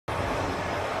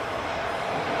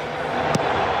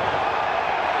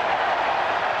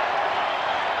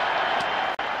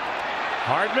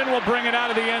Pittman will bring it out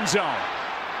of the end zone.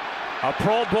 A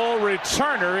Pro Bowl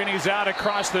returner, and he's out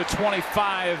across the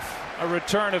 25. A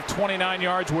return of 29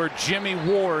 yards where Jimmy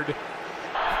Ward.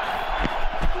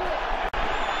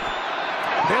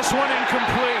 This one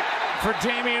incomplete for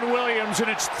Damien Williams, and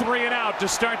it's 3 and out to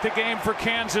start the game for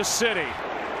Kansas City.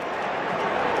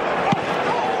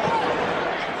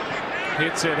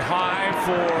 Hits it high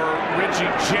for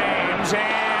Richie James,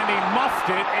 and he muffed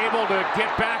it, able to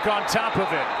get back on top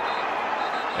of it.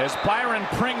 As Byron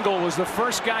Pringle was the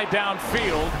first guy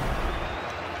downfield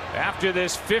after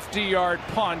this 50-yard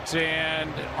punt,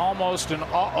 and almost an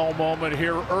uh-oh moment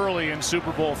here early in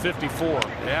Super Bowl 54.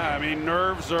 Yeah, I mean,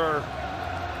 nerves are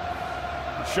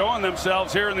showing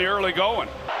themselves here in the early going.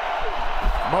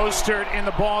 Mostert in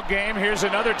the ball game. Here's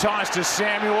another toss to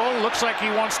Samuel. Looks like he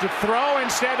wants to throw.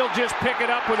 Instead, he'll just pick it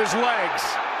up with his legs.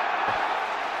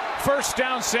 First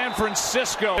down, San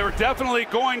Francisco. They were definitely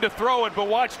going to throw it, but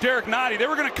watch Derek Nottie. They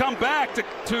were going to come back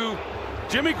to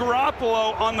Jimmy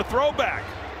Garoppolo on the throwback.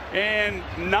 And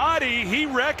Nottie, he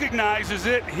recognizes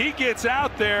it. He gets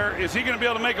out there. Is he going to be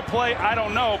able to make a play? I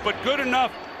don't know, but good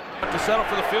enough to settle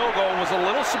for the field goal. Was a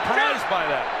little surprised by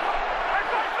that.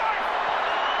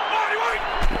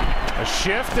 A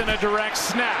shift and a direct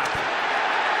snap.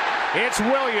 It's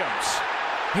Williams.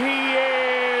 He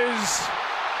is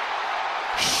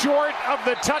short of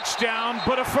the touchdown,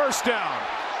 but a first down.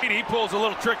 He pulls a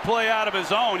little trick play out of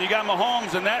his own. You got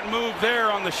Mahomes, and that move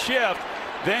there on the shift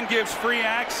then gives free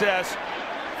access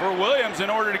for Williams in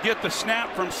order to get the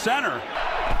snap from center.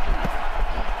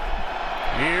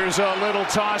 Here's a little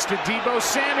toss to Deebo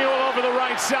Samuel over the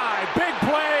right side. Big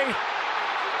play.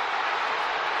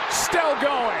 Still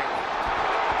going.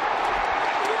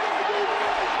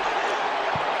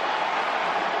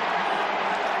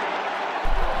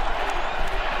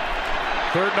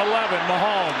 Third and 11,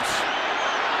 Mahomes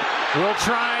will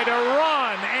try to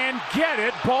run and get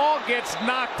it. Ball gets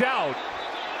knocked out.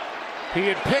 He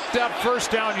had picked up first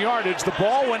down yardage. The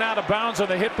ball went out of bounds on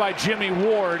the hit by Jimmy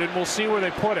Ward, and we'll see where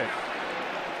they put it.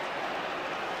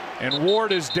 And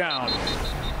Ward is down.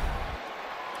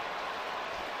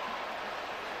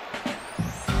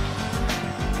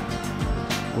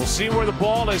 We'll see where the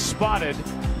ball is spotted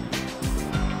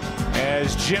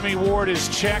as Jimmy Ward is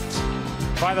checked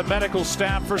by the medical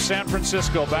staff for San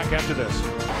Francisco. Back after this.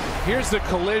 Here's the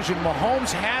collision.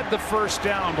 Mahomes had the first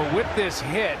down, but with this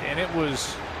hit, and it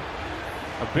was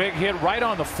a big hit right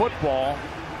on the football,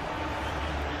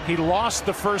 he lost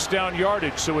the first down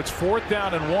yardage. So it's 4th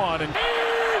down and 1. And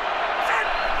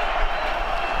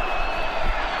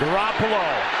Garoppolo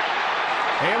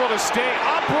able to stay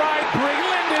upright.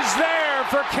 Breland is there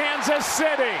for Kansas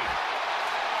City.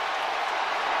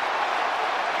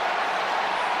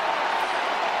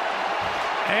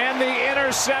 And the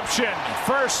interception.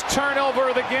 First turnover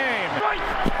of the game.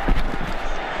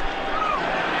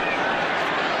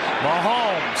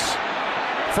 Mahomes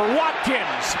for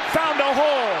Watkins. Found a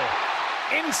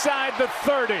hole inside the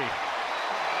 30.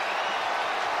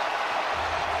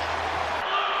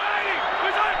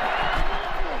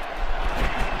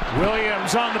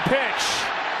 Williams on the pitch.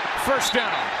 First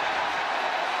down.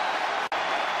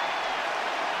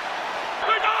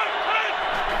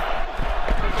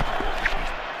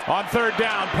 On third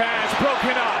down, pass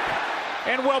broken up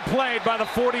and well played by the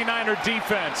 49er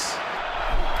defense.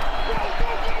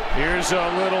 Here's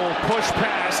a little push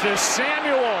pass to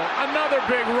Samuel. Another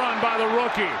big run by the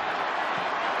rookie.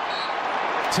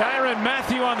 Tyrann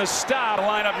Mathieu on the stop.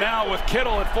 Line up now with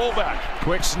Kittle at fullback.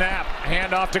 Quick snap,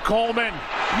 handoff to Coleman.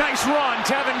 Nice run,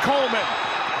 Tevin Coleman.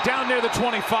 Down near the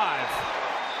 25.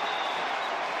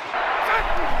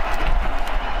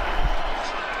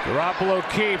 Garoppolo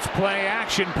keeps play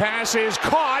action. Pass is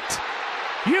caught.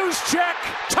 Juszczyk,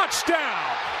 touchdown.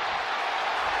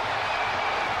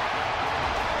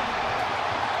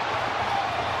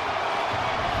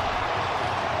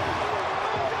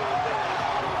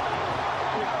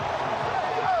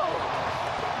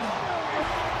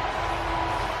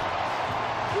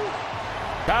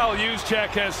 Kyle Juszczyk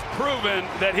has proven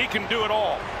that he can do it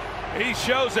all. He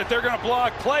shows that they're going to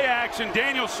block play action.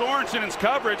 Daniel Sorensen's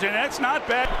coverage, and that's not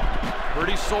bad.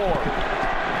 Pretty sore.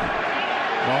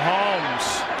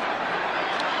 Mahomes.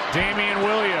 Damien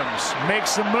Williams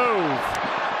makes the move.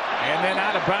 And then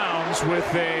out of bounds with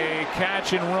a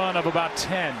catch and run of about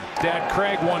 10. Dad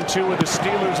Craig won 2 with the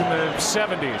Steelers in the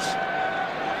 70s.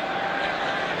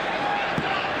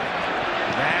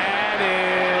 That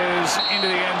is into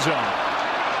the end zone.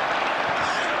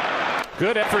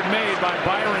 Good effort made by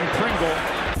Byron Pringle.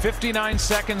 59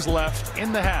 seconds left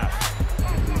in the half.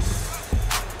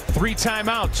 3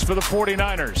 timeouts for the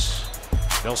 49ers.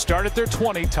 They'll start at their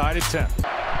 20, tied at 10.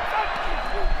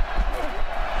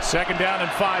 Second down and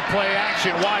 5, play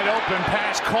action, wide open,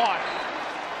 pass caught.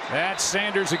 That's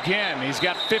Sanders again. He's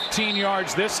got 15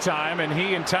 yards this time, and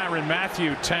he and Tyrann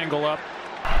Mathieu tangle up.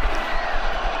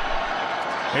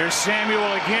 Here's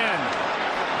Samuel again.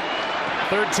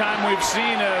 Third time we've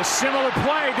seen a similar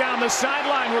play down the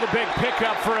sideline with a big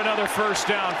pickup for another first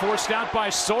down. Forced out by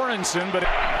Sorensen, but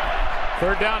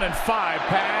third down and 5.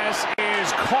 Pass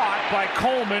is caught by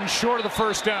Coleman, short of the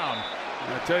first down.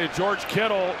 I tell you, George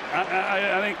Kittle,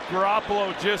 I think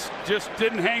Garoppolo just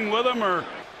didn't hang with him, or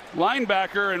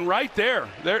linebacker, and right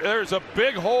there's a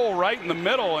big hole right in the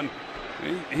middle, and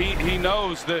he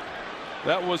knows that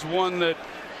was one that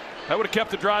would have kept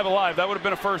the drive alive. That would have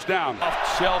been a first down.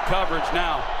 Off shell coverage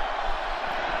now.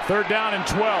 Third down and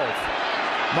 12.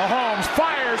 Mahomes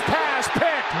fires, pass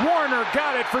picked. Warner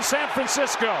got it for San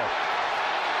Francisco.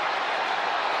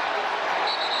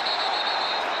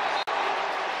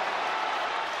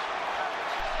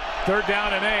 Third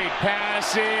down and 8.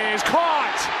 Pass is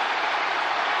caught.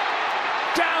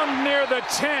 Down near the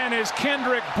 10 is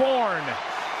Kendrick Bourne.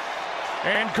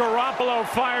 And Garoppolo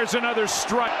fires another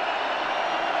strike.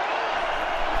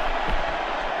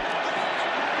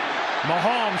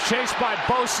 Mahomes chased by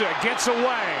Bosa, gets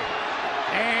away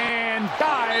and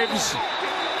dives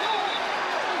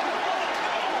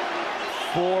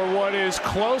for what is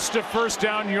close to first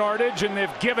down yardage, and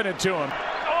they've given it to him.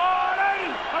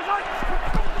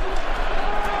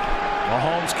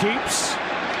 Mahomes keeps,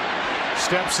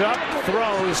 steps up,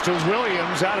 throws to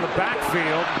Williams out of the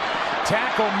backfield.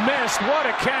 Tackle missed. What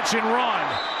a catch and run.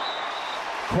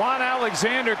 Quan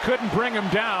Alexander couldn't bring him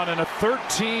down, and a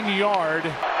 13-yard.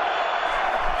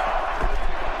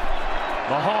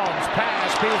 Mahomes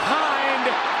pass behind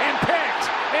and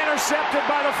picked. Intercepted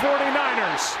by the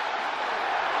 49ers.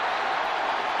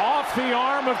 Off the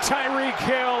arm of Tyreek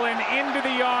Hill and into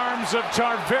the arms of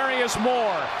Tarvarius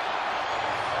Moore.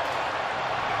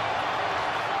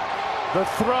 The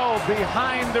throw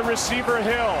behind the receiver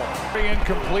Hill. 3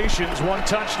 incompletions, 1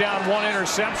 touchdown, 1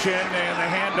 interception, and the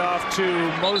handoff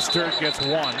to Mostert gets 1.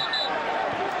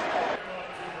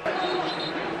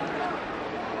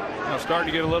 Now starting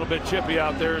to get a little bit chippy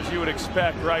out there, as you would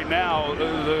expect right now.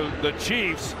 The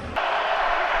Chiefs.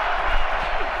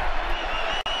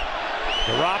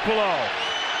 Garoppolo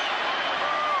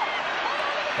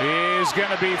is going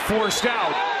to be forced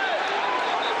out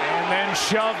and then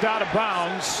shoved out of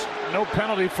bounds. No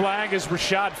penalty flag as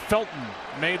Rashad Felton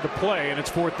made the play, and it's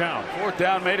 4th down. 4th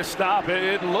down, made a stop.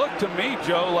 It looked to me,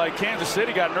 Joe, like Kansas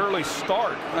City got an early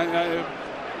start.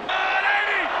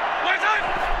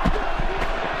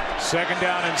 Second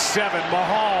down and 7.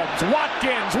 Mahomes,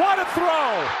 Watkins, what a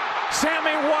throw!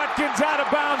 Sammy Watkins out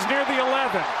of bounds near the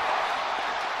 11.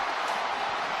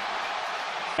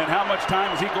 And how much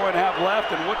time is he going to have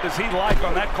left, and what does he like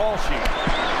on that call sheet?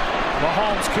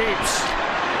 Mahomes keeps,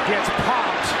 gets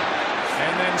popped,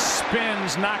 and then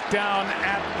spins, knocked down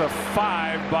at the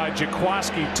 5 by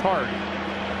Jaquiski Tartt.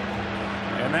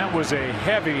 And that was a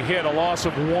heavy hit, a loss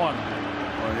of 1.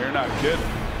 Well, you're not kidding.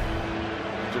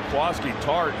 Jaquiski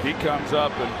Tartt, he comes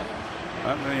up, and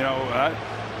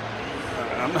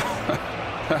I'm not,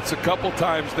 that's a couple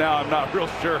times now. I'm not real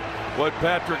sure what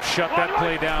Patrick shut that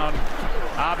play down.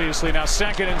 Obviously now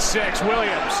 2nd and 6.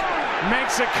 Williams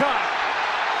makes a cut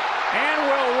and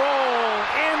will roll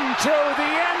into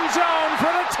the end zone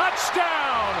for the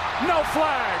touchdown. No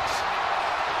flags.